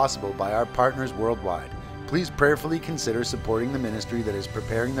made possible by our partners worldwide. Please prayerfully consider supporting the ministry that is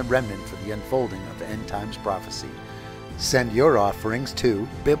preparing the remnant for the unfolding of end times prophecy. Send your offerings to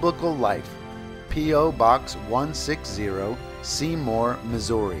Biblical Life, P.O. Box 160, Seymour,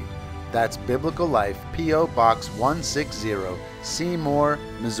 Missouri. That's Biblical Life, P.O. Box 160, Seymour,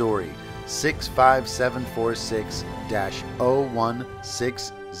 Missouri,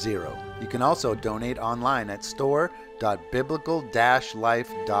 65746-0160. You can also donate online at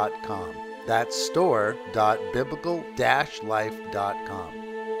store.biblical-life.com. That's store.biblical-life.com.